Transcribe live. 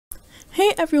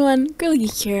Hey everyone, Girly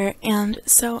Geek here, and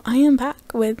so I am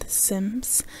back with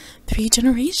Sims 3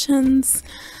 Generations.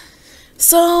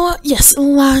 So, yes,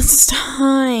 last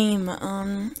time,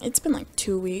 it's been like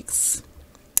 2 weeks.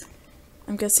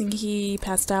 I'm guessing he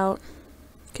passed out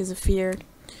because of fear.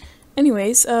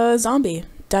 Anyways, zombie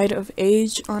died of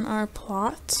age on our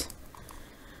plot.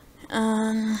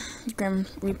 Grim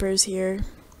Reaper's here.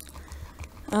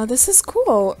 This is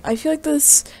cool. I feel like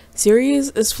this series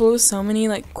is full of so many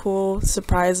like cool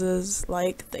surprises,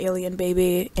 like the alien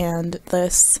baby and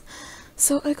this.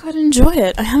 So I quite enjoy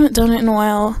it. I haven't done it in a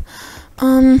while.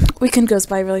 Weekend goes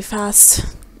by really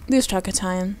fast. Lose track of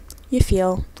time. You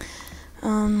feel.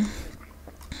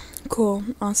 Cool.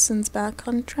 Austin's back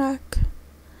on track.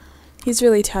 He's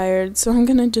really tired, so I'm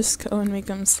gonna just go and make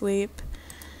him sleep.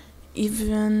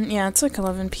 Yeah, it's like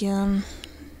 11 p.m.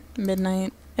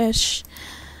 midnight-ish.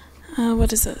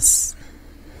 What is this?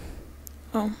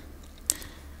 Oh.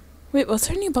 Wait, what's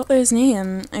our new butler's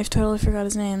name? I've totally forgot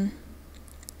his name.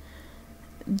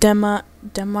 Demarcus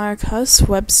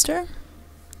Webster?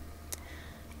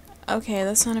 Okay,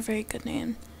 that's not a very good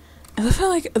name. I love how,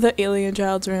 like, the alien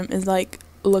child's room is, like,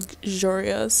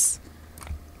 luxurious.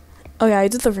 Oh yeah, I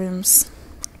did the rooms.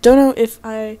 Don't know if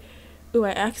I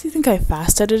actually think I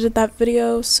fast edited that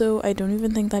video, so I don't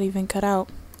even think that even cut out.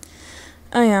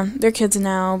 Oh yeah, they're kids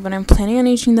now, but I'm planning on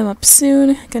aging them up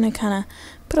soon. Gonna kinda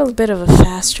put a bit of a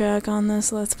fast track on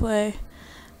this Let's Play.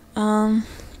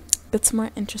 Get some more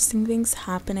interesting things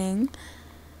happening.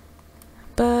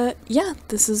 But yeah,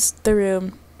 this is the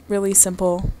room. Really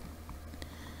simple.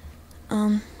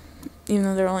 Even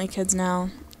though they're only kids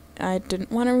now, I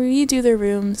didn't want to redo their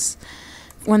rooms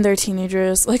when they're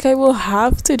teenagers, like I will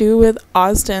have to do with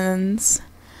Austin's.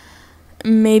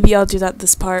 Maybe I'll do that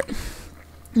this part.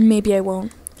 Maybe I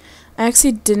won't. I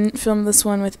actually didn't film this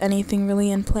one with anything really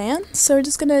in plan, so we're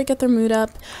just gonna get their mood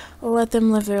up, let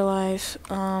them live their life.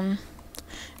 I'm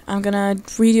gonna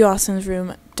redo Austin's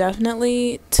room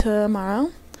definitely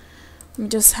tomorrow. Let me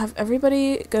just have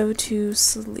everybody go to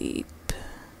sleep.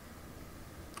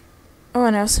 Oh,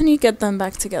 and I also need to get them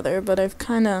back together, but I've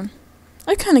kind of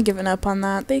given up on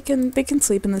that. They can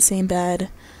sleep in the same bed.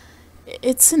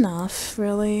 It's enough,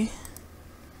 really.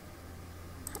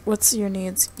 What's your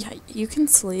needs? Yeah, you can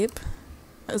sleep.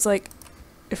 It's like,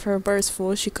 if her bar's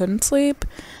full, she couldn't sleep.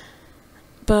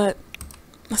 But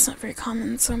that's not very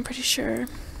common, so I'm pretty sure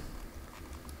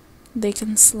they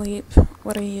can sleep.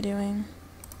 What are you doing?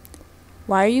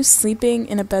 Why are you sleeping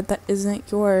in a bed that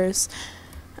isn't yours?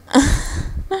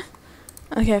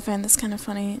 Okay, I find this kind of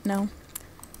funny. No.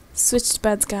 Switched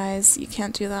beds, guys. You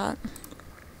can't do that.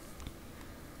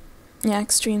 Yeah,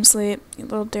 extreme sleep, you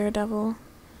little daredevil.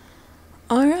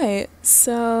 Alright,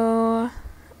 so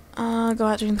go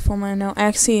out during the full moon. No, I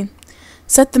actually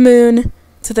set the moon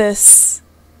to this.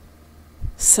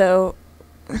 So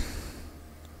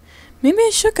maybe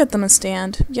I should get them a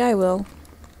stand. Yeah, I will.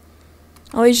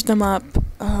 I'll age them up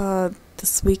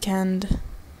this weekend.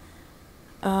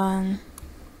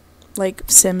 Like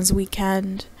Sims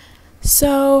weekend.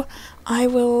 So I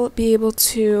will be able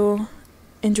to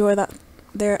enjoy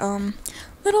their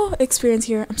little experience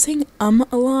here. I'm saying a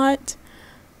lot.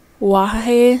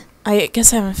 Why? I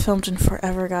guess I haven't filmed in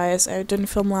forever, guys. I didn't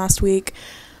film last week.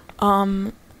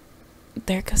 There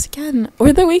goes again.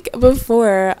 Or the week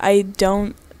before, I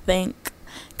don't think.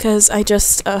 Because I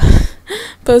just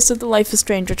posted the Life is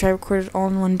Strange, which I recorded all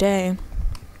in one day.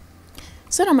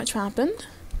 So not much happened.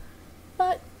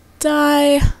 But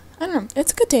I don't know.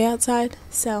 It's a good day outside,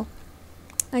 so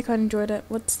I quite enjoyed it.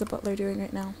 What's the butler doing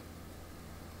right now?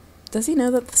 Does he know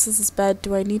that this is his bed?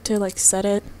 Do I need to, like, set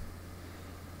it?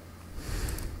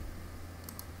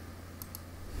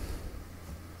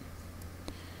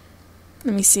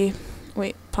 Let me see.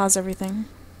 Wait, pause everything.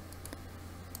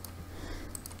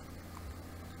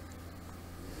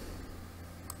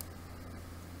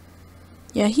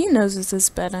 Yeah, he knows it's his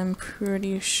bed, I'm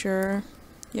pretty sure.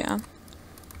 Yeah.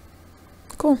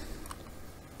 Cool.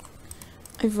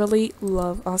 I really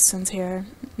love Austin's hair.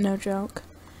 No joke.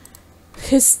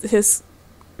 His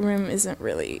room isn't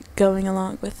really going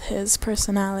along with his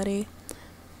personality.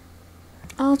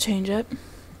 I'll change it.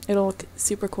 It'll look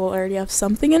super cool. I already have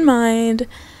something in mind.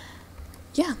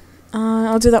 Yeah.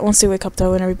 I'll do that once they wake up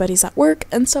though and everybody's at work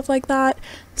and stuff like that,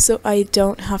 so I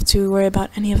don't have to worry about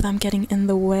any of them getting in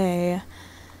the way.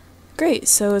 Great,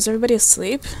 so is everybody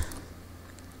asleep?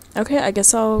 Okay, I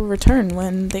guess I'll return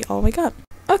when they all wake up.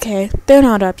 Okay, they're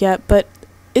not up yet, but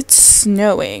it's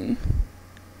snowing.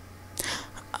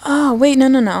 Oh, wait,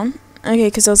 no. Okay,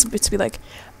 because I was supposed to be like,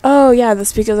 oh yeah,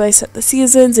 that's because I set the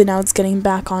seasons and now it's getting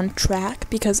back on track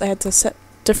because I had to set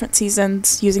different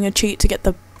seasons using a cheat to get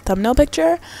the thumbnail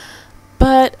picture.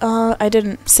 but I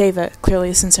didn't save it,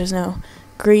 clearly, since there's no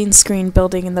green screen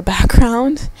building in the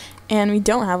background, and we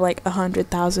don't have like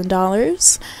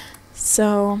 $100,000.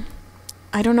 So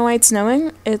I don't know why it's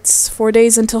snowing. It's 4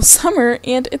 days until summer,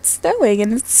 and it's snowing,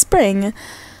 and it's spring.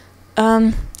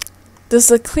 This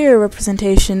is a clear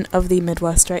representation of the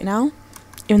Midwest right now,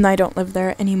 even though I don't live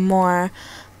there anymore.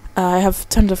 I have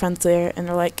tons of friends there, and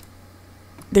they're like,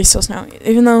 there's still snow.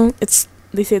 Even though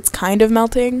they say it's kind of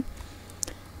melting,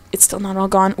 it's still not all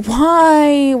gone.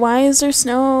 Why? Why is there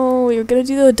snow? We were gonna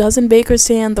do the dozen baker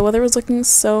stand. The weather was looking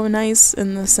so nice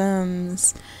in The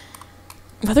Sims.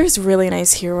 Weather is really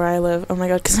nice here where I live. Oh my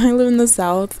god, because I live in the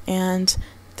south, and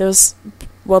there was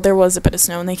a bit of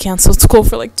snow, and they canceled school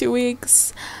for like 2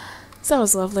 weeks. So that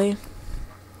was lovely.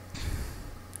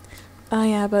 Oh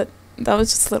yeah, but that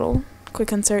was just a little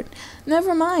quick insert.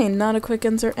 Never mind, not a quick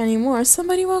insert anymore.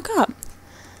 Somebody woke up.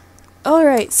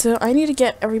 Alright, so I need to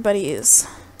get everybody's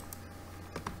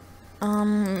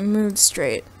mood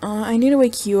straight. I need to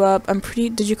wake you up.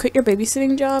 Did you quit your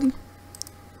babysitting job?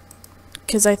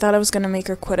 Because I thought I was gonna make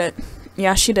her quit it.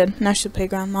 Yeah, she did. Now she's a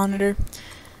playground monitor.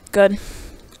 Good.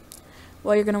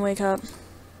 Well, you're gonna wake up.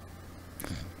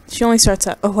 She only starts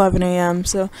at 11 a.m.,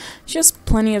 so she has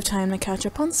plenty of time to catch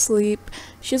up on sleep.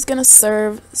 She's gonna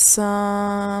serve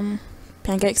some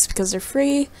pancakes because they're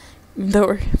free, even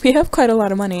though we have quite a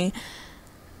lot of money.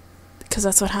 Because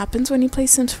that's what happens when you play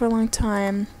Sims for a long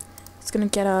time. It's gonna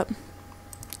get up.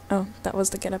 Oh, that was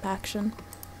the get up action.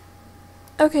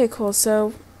 Okay, cool.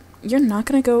 So you're not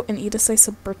gonna go and eat a slice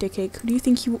of birthday cake. Who do you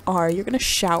think you are? You're gonna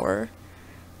shower.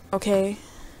 Okay?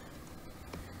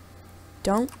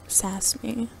 Don't sass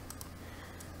me.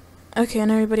 Okay,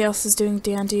 and everybody else is doing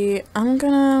dandy. I'm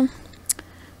gonna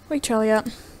wake Charlie up.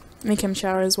 Make him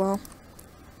shower as well.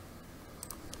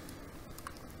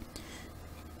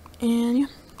 And yeah,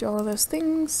 do all of those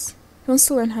things. He wants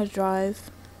to learn how to drive.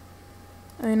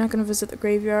 Oh, you're not gonna visit the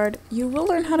graveyard. You will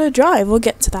learn how to drive. We'll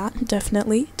get to that.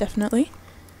 Definitely, definitely.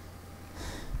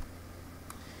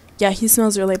 Yeah, he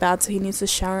smells really bad, so he needs to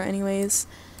shower anyways.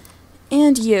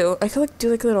 And you. I could like do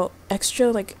like a little extra,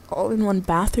 like all-in-one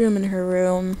bathroom in her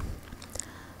room.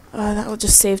 That will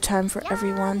just save time for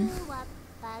everyone.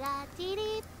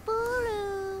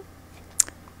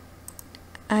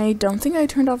 I don't think I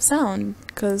turned off sound,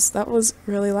 because that was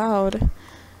really loud.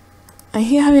 I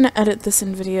hate having to edit this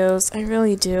in videos. I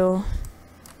really do.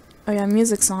 Oh yeah,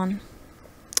 music's on.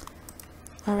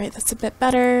 Alright, that's a bit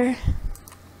better.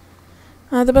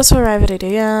 The bus will arrive at 8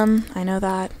 a.m. I know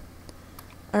that.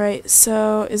 Alright,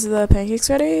 so is the pancakes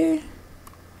ready?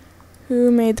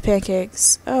 Who made the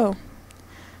pancakes? Oh.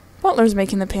 Butler's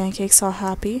making the pancakes, all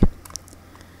happy.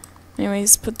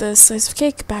 Anyways, put this slice of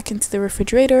cake back into the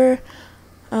refrigerator.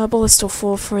 Bowl is still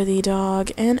full for the dog,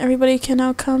 and everybody can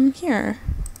now come here.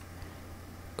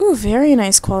 Ooh, very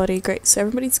nice quality. Great. So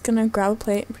everybody's gonna grab a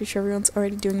plate. I'm pretty sure everyone's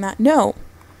already doing that. No!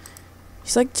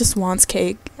 She's like, just wants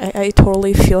cake. I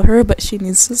totally feel her, but she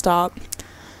needs to stop.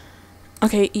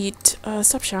 Okay, eat.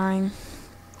 Stop showering.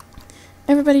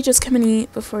 Everybody just come and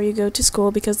eat before you go to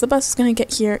school because the bus is gonna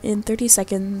get here in 30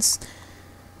 seconds.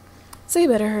 So you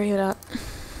better hurry it up.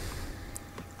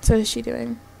 So what is she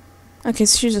doing? Okay,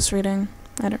 so she's just reading.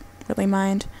 I don't really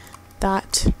mind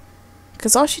that.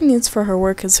 Because all she needs for her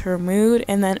work is her mood,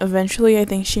 and then eventually I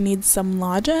think she needs some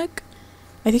logic.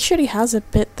 I think she already has a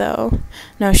bit though.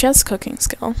 No, she has cooking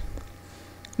skill.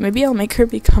 Maybe I'll make her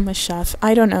become a chef.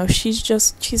 I don't know.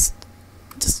 She's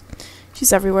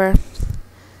everywhere.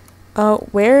 Oh,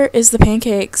 where is the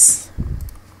pancakes?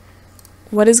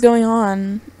 What is going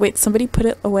on? Wait, somebody put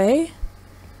it away?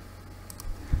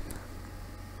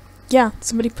 Yeah,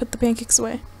 somebody put the pancakes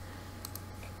away.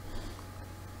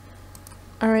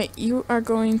 Alright, you are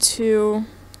going to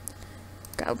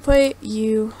grab a plate.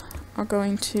 You are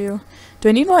going to... Do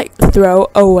I need to, like, throw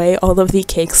away all of the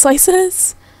cake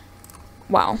slices?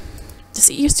 Wow.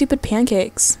 Just eat your stupid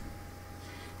pancakes.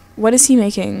 What is he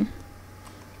making?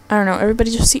 I don't know.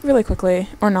 Everybody just eat really quickly.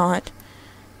 Or not.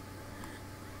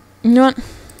 You know what?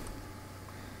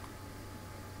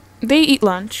 They eat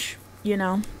lunch, you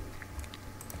know.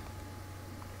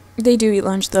 They do eat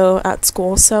lunch, though, at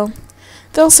school, so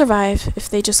they'll survive if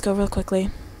they just go real quickly.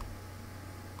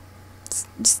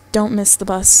 Just don't miss the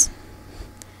bus.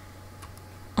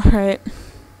 Alright.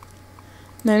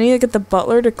 Now I need to get the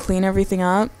butler to clean everything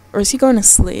up. Or is he going to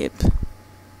sleep?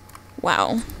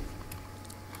 Wow.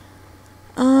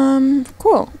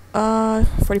 Cool.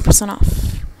 40%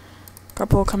 off.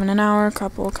 Carpool will come in an hour.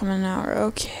 Carpool will come in an hour.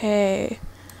 Okay.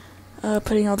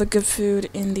 Putting all the good food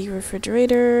in the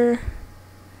refrigerator.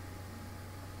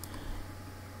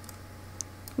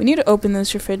 We need to open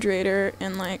this refrigerator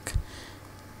and, like,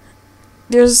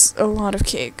 there's a lot of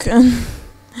cake.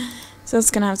 So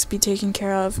it's gonna have to be taken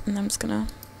care of, and I'm just gonna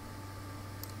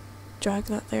drag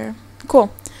that there.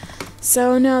 Cool.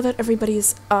 So now that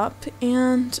everybody's up,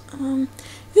 and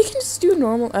they can just do a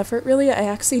normal effort, really. I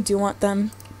actually do want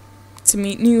them to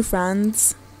meet new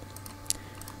friends.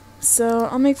 So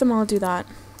I'll make them all do that.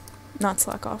 Not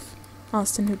slack off.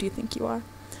 Austin, who do you think you are?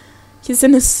 He's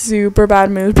in a super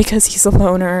bad mood because he's a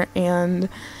loner and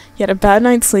he had a bad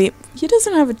night's sleep. He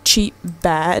doesn't have a cheap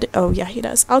bed. Oh yeah, he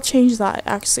does. I'll change that,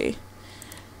 actually.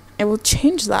 I will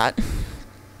change that.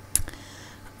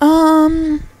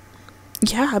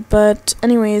 Yeah, but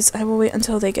anyways, I will wait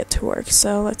until they get to work.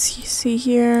 So let's see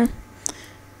here.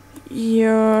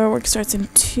 Your work starts in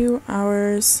 2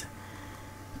 hours.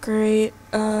 Great.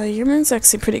 Your mood's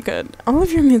actually pretty good. All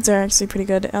of your moods are actually pretty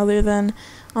good, other than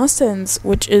Austin's,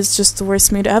 which is just the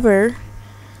worst mood ever.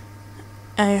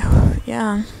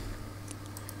 Yeah.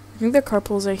 I think the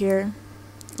carpools are here.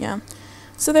 Yeah.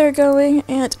 So they're going,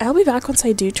 and I'll be back once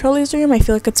I do Charlie's room. I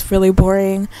feel like it's really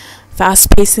boring,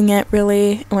 fast-pacing it,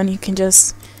 really, when you can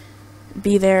just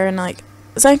be there in, like,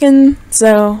 a second.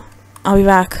 So I'll be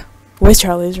back with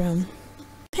Charlie's room.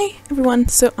 Hey everyone,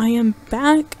 so I am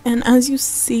back, and as you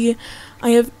see,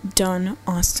 I have done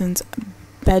Austin's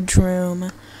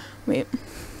bedroom. Wait.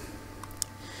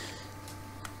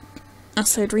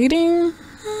 Outside reading?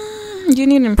 You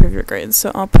need to improve your grades,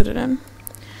 so I'll put it in.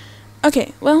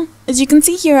 Okay, well, as you can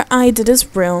see here, I did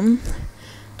his room.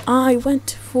 I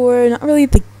went for not really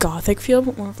the gothic feel,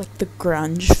 but more of like the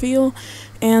grunge feel.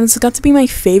 And it's got to be my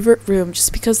favorite room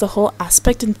just because the whole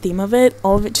aspect and theme of it,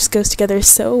 all of it just goes together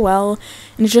so well.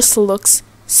 And it just looks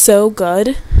so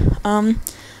good.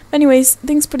 Anyways,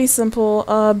 things pretty simple.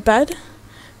 Bed.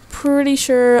 Pretty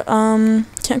sure,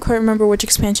 can't quite remember which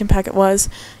expansion pack it was.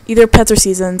 Either Pets or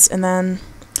Seasons. And then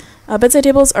bedside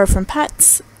tables are from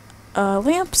Pets.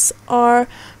 Lamps are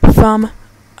from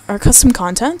our custom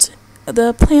content.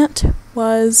 The plant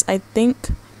was, I think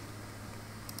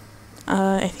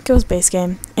it was base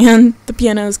game, and the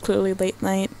piano is clearly late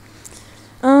night.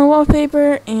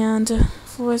 Wallpaper and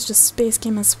floors just space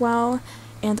game as well,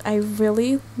 and I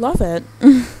really love it.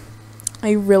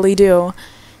 I really do.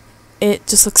 It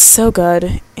just looks so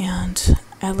good, and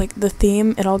I like the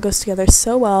theme. It all goes together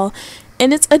so well,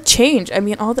 and it's a change. I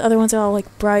mean, all the other ones are all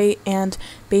like bright and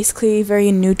basically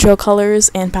very neutral colors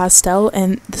and pastel,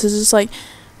 and this is just like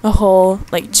a whole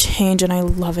like change, and I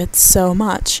love it so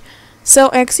much. So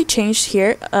I actually changed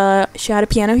here. She had a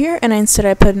piano here, and instead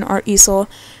I put an art easel.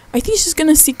 I think she's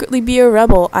gonna secretly be a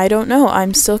rebel. I don't know.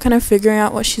 I'm still kind of figuring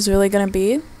out what she's really gonna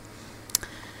be.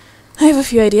 I have a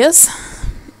few ideas.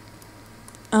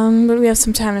 But we have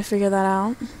some time to figure that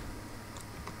out.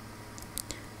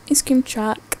 Ice cream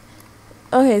truck.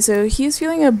 Okay, so he's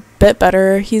feeling a bit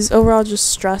better. He's overall just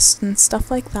stressed and stuff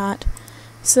like that.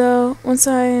 So once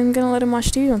I'm gonna let him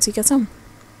watch TV once he gets home.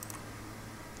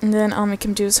 And then I'll make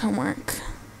him do his homework.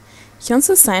 He wants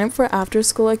to sign up for after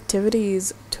school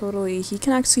activities. Totally. He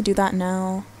can actually do that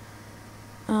now.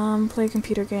 Play a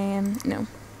computer game. No.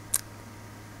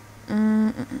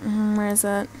 Where is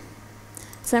it?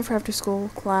 Sign up for after school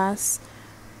class.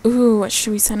 Ooh, what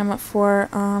should we sign him up for?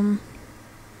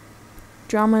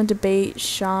 Drama, debate,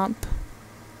 shop,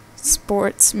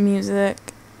 sports, music.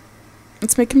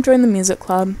 Let's make him join the music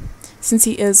club, since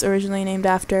he is originally named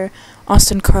after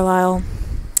Austin Carlisle.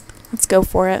 Let's go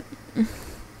for it.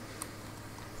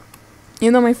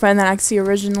 Even though my friend that actually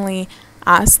originally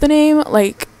asked the name,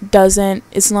 like,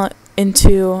 is not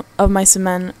into Of Mice and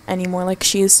Men anymore like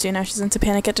she used to. Now she's into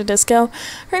Panic at the Disco.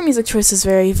 Her music choices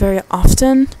vary very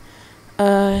often.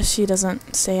 She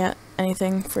doesn't stay at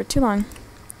anything for too long.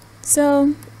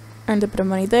 So, earned a bit of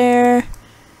money there.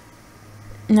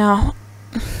 Now,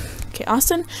 okay,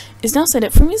 Austin is now signed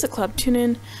up for music club. Tune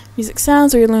in music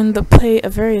sounds where you learn the play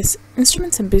of various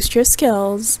instruments and boost your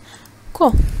skills.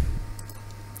 Cool.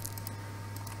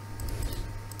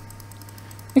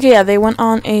 Okay, yeah, they went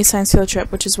on a science field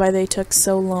trip, which is why they took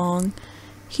so long.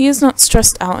 He is not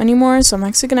stressed out anymore, so I'm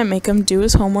actually gonna make him do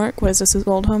his homework. What is this, his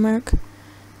old homework?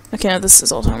 Okay, no, this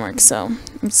is old homework, so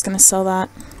I'm just gonna sell that.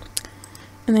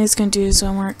 And then he's gonna do his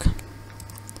homework.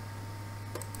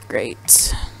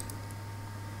 Great.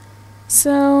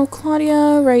 So,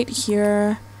 Claudia, right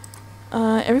here.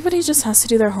 Everybody just has to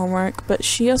do their homework, but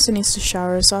she also needs to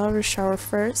shower, so I'll have her shower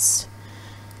first.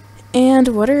 And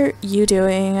what are you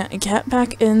doing? Get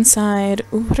back inside.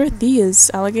 Ooh, what are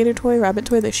these? Alligator toy, rabbit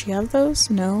toy? Does she have those?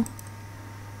 No.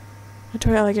 A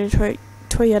toy, alligator toy,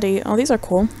 toy yeti. Oh, these are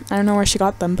cool. I don't know where she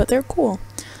got them, but they're cool.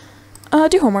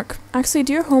 Do homework. Actually,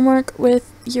 do your homework with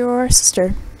your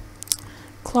sister,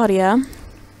 Claudia.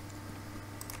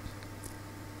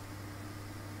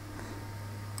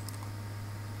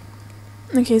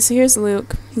 Okay, so here's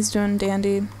Luke. He's doing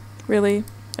dandy. Really,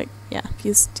 like, yeah,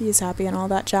 he's happy and all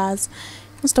that jazz.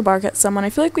 He wants to bark at someone. I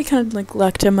feel like we kind of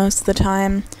neglect him most of the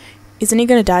time. Isn't he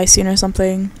gonna die soon or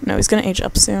something? No, he's gonna age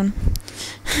up soon.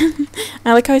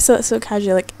 I like how I said that so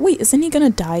casually. Like, wait, isn't he gonna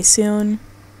die soon?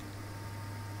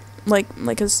 Like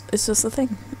it's just a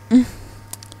thing.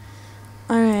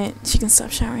 Alright, she can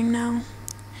stop showering now.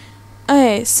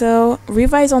 Okay, so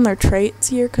revise on their traits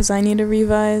here, because I need to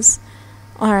revise.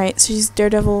 Alright, so she's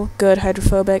Daredevil, good,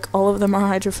 hydrophobic. All of them are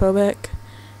hydrophobic.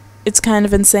 It's kind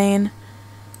of insane.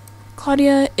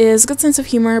 Claudia is good sense of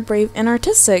humor, brave, and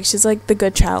artistic. She's like the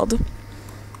good child.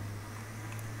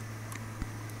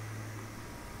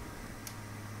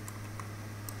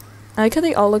 I like how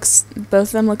they all both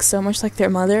of them look so much like their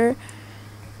mother,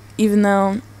 even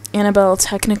though Annabelle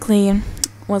technically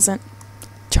wasn't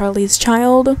Charlie's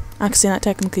child. Actually, not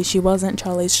technically, she wasn't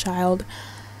Charlie's child.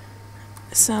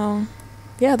 So,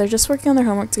 yeah, they're just working on their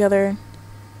homework together.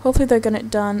 Hopefully they're gonna get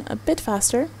it done a bit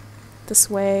faster. This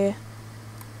way,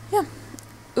 yeah.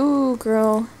 Ooh,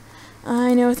 girl.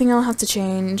 I know everything I'll have to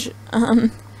change.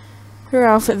 Her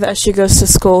outfit that she goes to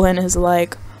school in is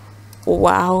like,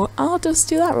 wow. I'll just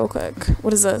do that real quick.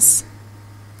 What is this?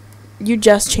 You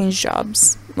just changed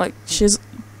jobs. Like, she's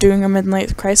doing a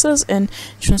midlife crisis, and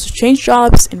she wants to change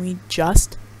jobs, and we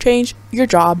just changed your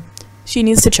job. She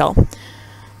needs to chill.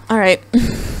 Alright.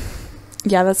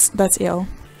 Yeah, that's ill.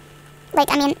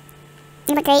 Like, I mean,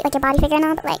 you look great, like your body figure and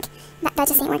all, but like, that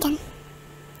just ain't working.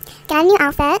 Got a new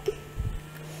outfit. And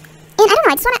I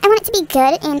don't know, I want it to be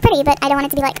good and pretty, but I don't want it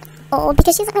to be like old,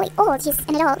 because she's not really old, she's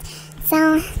an adult.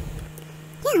 So,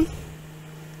 yeah.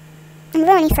 I'm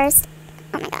Rooney first.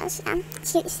 Oh my gosh, yeah.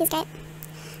 She's great.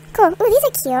 Cool. Ooh, these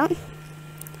are cute.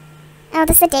 Oh,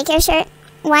 this is a daycare shirt.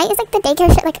 Why is like the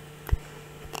daycare shirt like...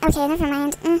 Okay, never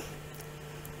mind.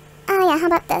 Oh yeah, how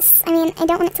about this? I mean, I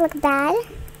don't want it to look bad.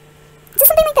 Just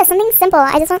something like this, something simple.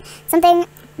 I just want something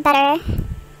better.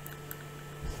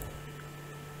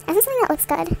 I want something that looks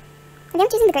good. I think I'm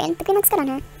choosing the green. The green looks good on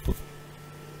her.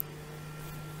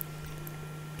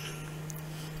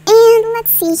 And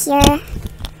let's see here.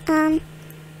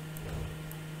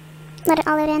 Let it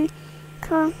all load in.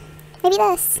 Cool. Maybe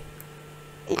this.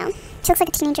 No. She looks like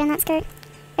a teenager in that skirt.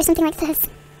 Or something like this.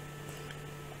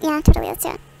 Yeah, totally. Let's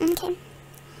do it. Okay.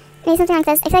 Maybe something like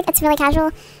this. I feel like it's really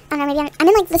casual. I don't know, maybe I'm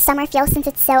in like the summer feel since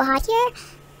it's so hot here.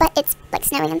 But it's like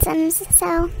snowing in Sims,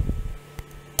 so...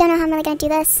 Don't know how I'm really gonna do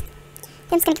this. I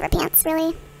think I'm just gonna give her pants,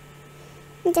 really.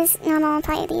 Just normal,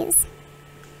 probably these.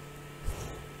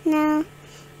 No.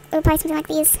 Ooh, probably something like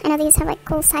these. I know these have like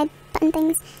cool side button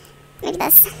things. Maybe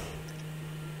this.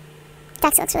 That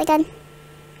actually looks really good. And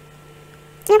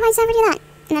I'll probably just never do that.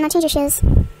 And then I'll change your shoes.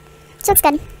 She looks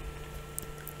good.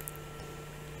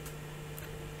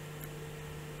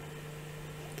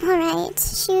 Alright,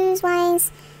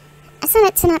 shoes-wise, I just want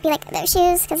it to not be like their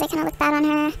shoes, because they kind of look bad on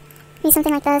her. Maybe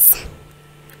something like this.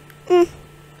 Don't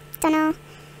know.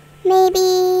 Maybe,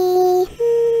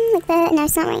 like that. No,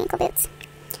 she's not wearing ankle boots.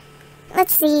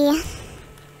 Let's see. I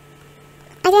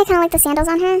think I kind of like the sandals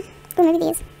on her. Ooh, maybe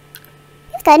these.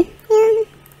 That's good. Yeah,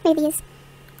 maybe these.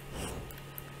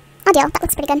 Oh, deal. That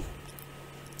looks pretty good.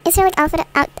 Is her like outfit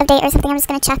out of date or something? I'm just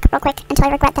going to check real quick until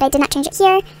I regret that I did not change it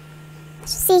here.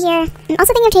 Let's just see here. I'm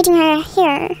also thinking of changing her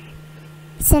hair,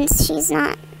 since she's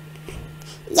not...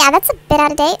 Yeah, that's a bit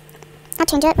out of date. I'll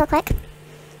change it real quick.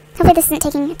 Hopefully this isn't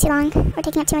taking too long, or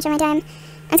taking up too much of my time.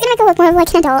 I'm just gonna make her look more like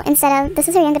an adult instead of... This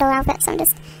is her young adult outfit, so I'm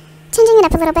just changing it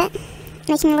up a little bit.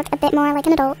 Making her look a bit more like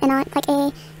an adult and not like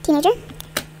a teenager.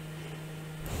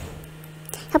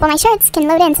 Hope all my shirts can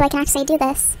load in so I can actually do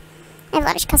this. I have a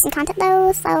lot of custom content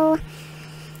though, so...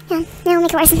 Yeah, now I'll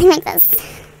make her wear something like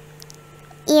this.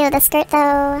 Ew, the skirt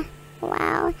though.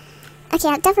 Wow. Okay,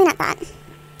 yeah, definitely not that.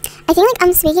 I think like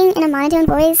I'm speaking in a monotone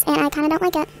voice and I kind of don't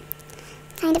like it.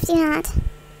 Kind of do not.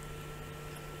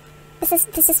 This is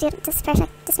perfect.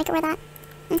 Just make it wear that.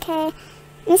 Okay.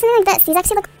 Maybe something like this. These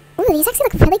actually look... Ooh, these actually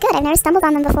look really good. I've never stumbled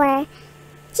on them before.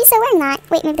 She's still wearing that.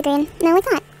 Wait, maybe the green. No, like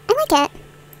that. I like it.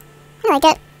 I like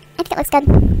it. I think it looks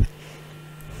good.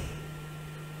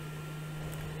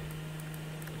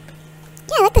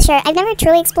 Yeah, I like the shirt. I've never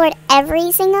truly explored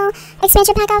every single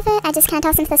expansion pack outfit. I just kind of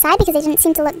tossed them to the side because they didn't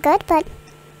seem to look good, but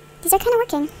these are kind of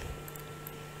working.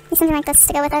 Need something like this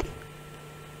to go with it.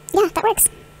 Yeah, that works.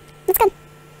 That's good.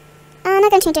 I'm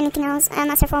not going to change anything else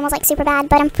unless her formal's like super bad,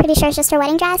 but I'm pretty sure it's just her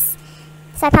wedding dress,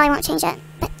 so I probably won't change it.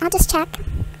 But I'll just check.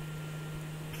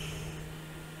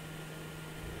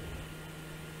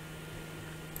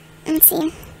 Let's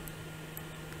see.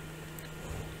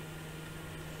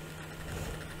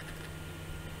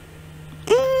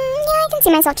 Yeah, I can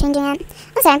see myself changing it.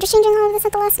 Oh, sorry, I'm just changing all of this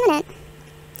at the last minute.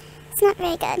 It's not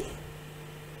very good.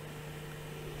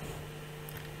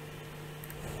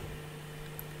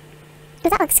 Oh,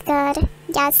 that looks good.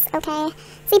 Yes, okay.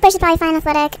 Sleeper, she's probably fine.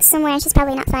 Athletic, somewhere, she's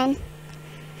probably not fine.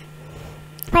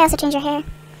 Probably also change her hair.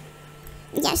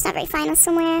 Yeah, she's not very fine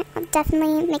somewhere. I'll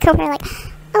definitely make her wear, like,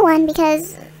 a 1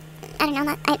 because, I don't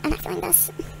know, I'm not feeling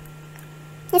this.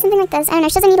 Yeah, something like this. I don't know,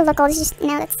 she doesn't need to look old, she just,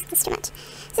 no, that's too much.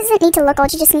 She doesn't need to look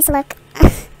old, she just needs to look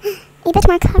a bit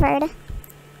more covered.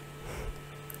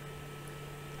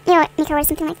 You know what, make her wear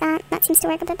something like that. That seems to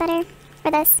work a bit better.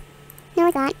 Or this. No,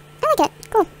 like that. I like it.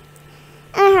 Cool.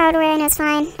 Her outerwear, I know it's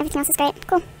fine. Everything else is great.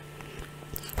 Cool.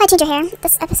 Probably change her hair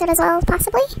this episode as well,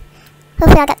 possibly.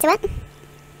 Hopefully I'll get to it.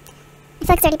 I feel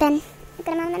like it's already been a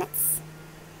good amount of minutes.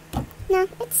 No,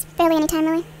 it's barely any time,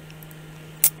 really.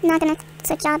 I'm not gonna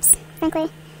switch jobs, frankly.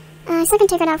 I'm still gonna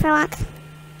take her out for a walk.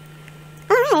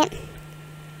 Alright.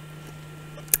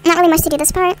 Not really much to do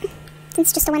this part, since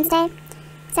it's just a Wednesday.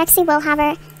 So actually we'll have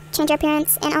her change her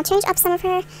appearance, and I'll change up some of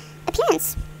her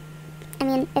appearance. I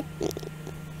mean,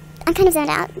 I'm kind of zoned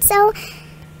out, so,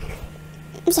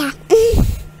 yeah.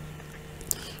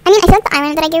 I mean, I feel like the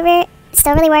eyeliner that I gave her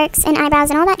still really works, and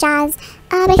eyebrows and all that jazz,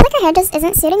 but I feel like her hair just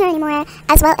isn't suiting her anymore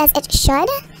as well as it should.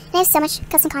 And I have so much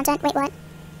custom content. Wait, what?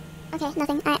 Okay,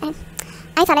 nothing.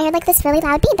 I thought I heard, like, this really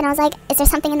loud beep, and I was like, is there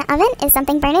something in the oven? Is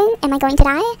something burning? Am I going to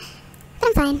die? But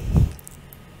I'm fine.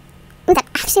 Ooh, that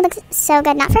actually looks so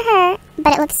good. Not for her,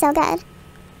 but it looks so good.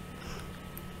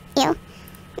 Ew.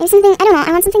 Maybe something, I don't know,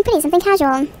 I want something pretty, something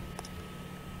casual.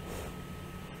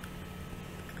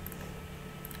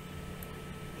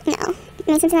 No.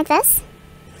 Maybe something like this?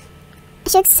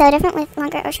 She looks so different with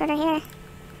longer or shorter hair.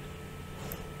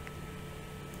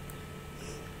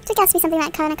 So it has to be something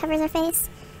that kind of covers her face.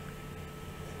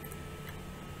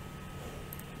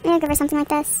 I'm gonna give her something like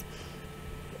this.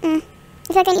 I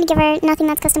feel like I need to give her nothing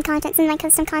that's custom content, since my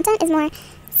custom content is more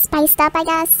spiced up, I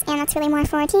guess, and that's really more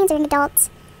for teens or adults,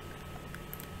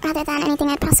 rather than anything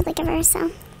I'd possibly give her,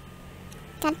 so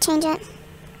gotta change it.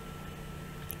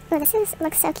 Oh, this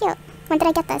looks so cute. When did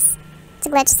I get this? It's a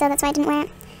glitch, so that's why I didn't wear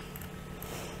it.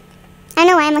 I don't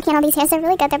know why I'm looking at all these hairs. They're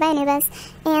really good. They're by Anubis,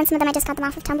 and some of them I just got them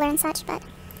off of Tumblr and such, but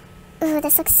ooh,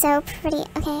 this looks so pretty.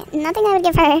 Okay, nothing I would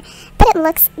give her, but it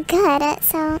looks good,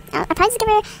 so I'll probably just give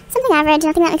her something average,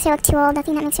 nothing that makes her look too old,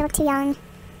 nothing that makes her look too young.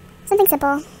 Something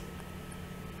simple.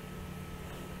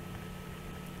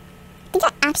 I think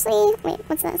I actually, wait,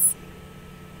 what's this?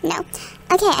 No.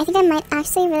 Okay, I think I might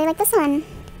actually really like this one.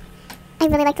 I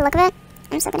really like the look of it.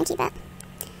 I'm still gonna keep it.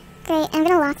 Great, I'm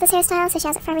gonna lock this hairstyle so she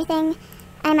has it for everything.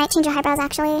 I might change her eyebrows,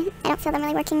 actually. I don't feel them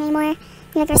really working anymore. I'm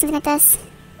gonna give her something like this.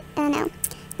 No.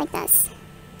 Like this.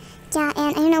 Yeah, and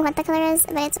I don't know what the color is,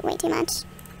 but it's way too much.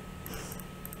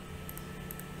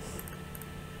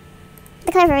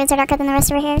 The color of her roots are darker than the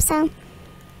rest of her hair, so.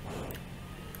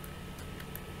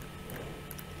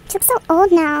 She looks so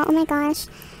old now. Oh my gosh.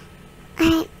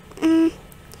 Alright. I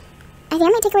think I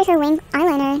might take away her wing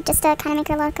eyeliner just to kind of make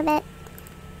her look a bit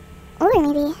older,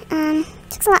 maybe.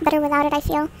 She looks a lot better without it, I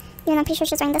feel. Even though I'm pretty sure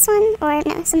she's wearing this one, or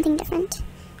no, something different.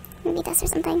 Maybe this or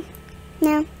something.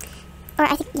 No. Or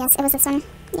I think, yes, it was this one.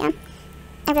 Yeah.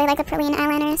 I really like the Pearlian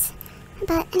eyeliners.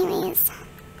 But anyways.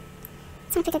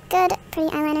 So I pick a good, pretty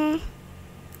eyeliner.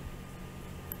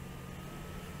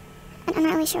 And I'm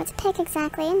not really sure what to pick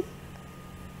exactly.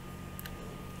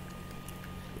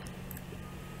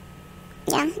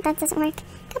 Yeah, that doesn't work.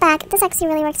 Go back. This actually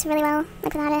really works really well.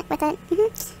 Like without it, with it.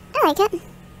 I like it.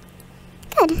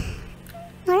 Good.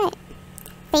 Alright.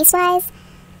 Face-wise,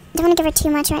 don't want to give her too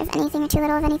much of anything or too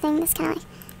little of anything. This kind of like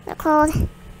a little cold.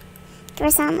 Give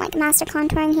her some like master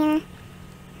contouring here.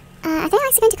 I think I'm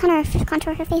actually going to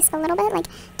contour her face a little bit. Like,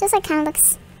 just like kind of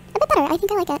looks a bit better. I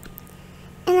think I like it.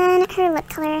 And then her lip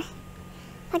color.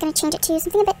 I'm going to change it to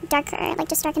something a bit darker. Like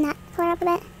just darken that color up a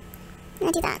bit. I'm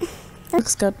going to do that.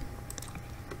 Looks good.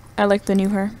 I like the new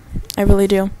hair. I really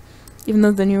do. Even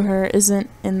though the new hair isn't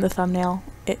in the thumbnail,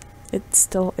 it's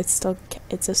still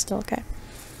okay.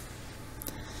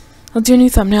 I'll do a new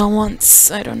thumbnail once.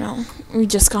 I don't know. We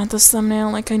just got this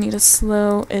thumbnail. Like, I need to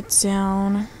slow it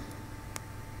down.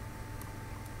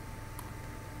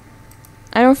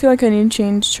 I don't feel like I need to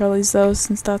change Charlie's though,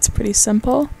 since that's pretty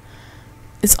simple.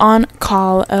 It's on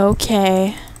call.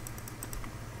 Okay.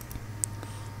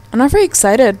 I'm not very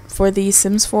excited for the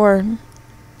Sims 4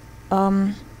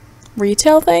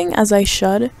 retail thing, as I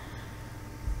should.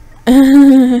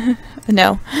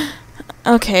 No.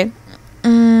 Okay.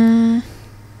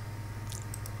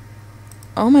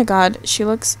 Oh my god, she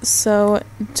looks so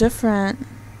different.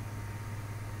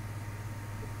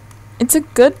 It's a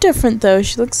good different though.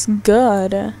 She looks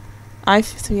good. I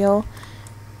feel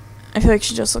like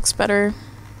she just looks better.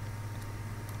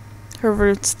 her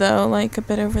roots though, like a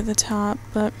bit over the top,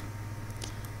 but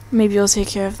maybe we'll take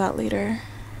care of that later.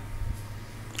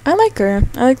 I like her.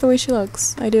 I like the way she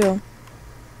looks. I do.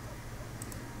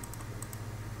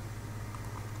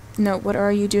 No, what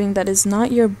are you doing? That is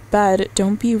not your bed.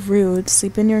 Don't be rude.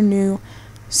 Sleep in your new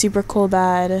super cool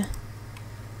bed.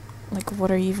 Like,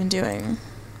 what are you even doing?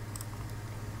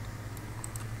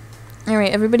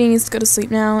 Alright, everybody needs to go to sleep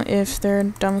now if they're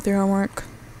done with their homework.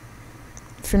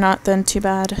 If you're not, then too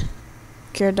bad.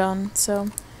 You're done. So,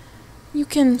 you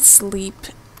can sleep,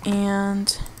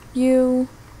 and you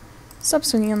stop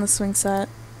swinging on the swing set,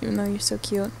 even though you're so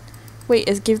cute. Wait,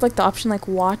 it gave like the option like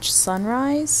watch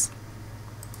sunrise?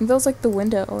 I think that was like the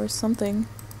window or something.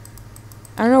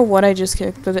 I don't know what I just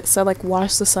kicked, but it said like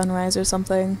watch the sunrise or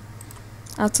something.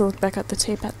 I'll have to look back at the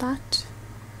tape at that.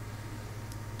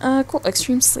 Cool,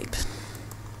 extreme sleep.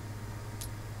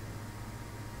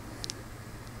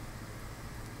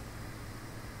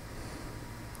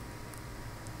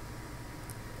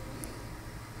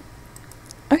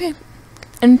 Okay,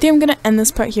 and I think I'm gonna end this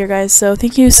part here, guys. So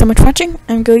thank you so much for watching.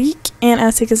 I'm Go Geek, and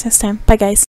I'll see you guys next time. Bye, guys.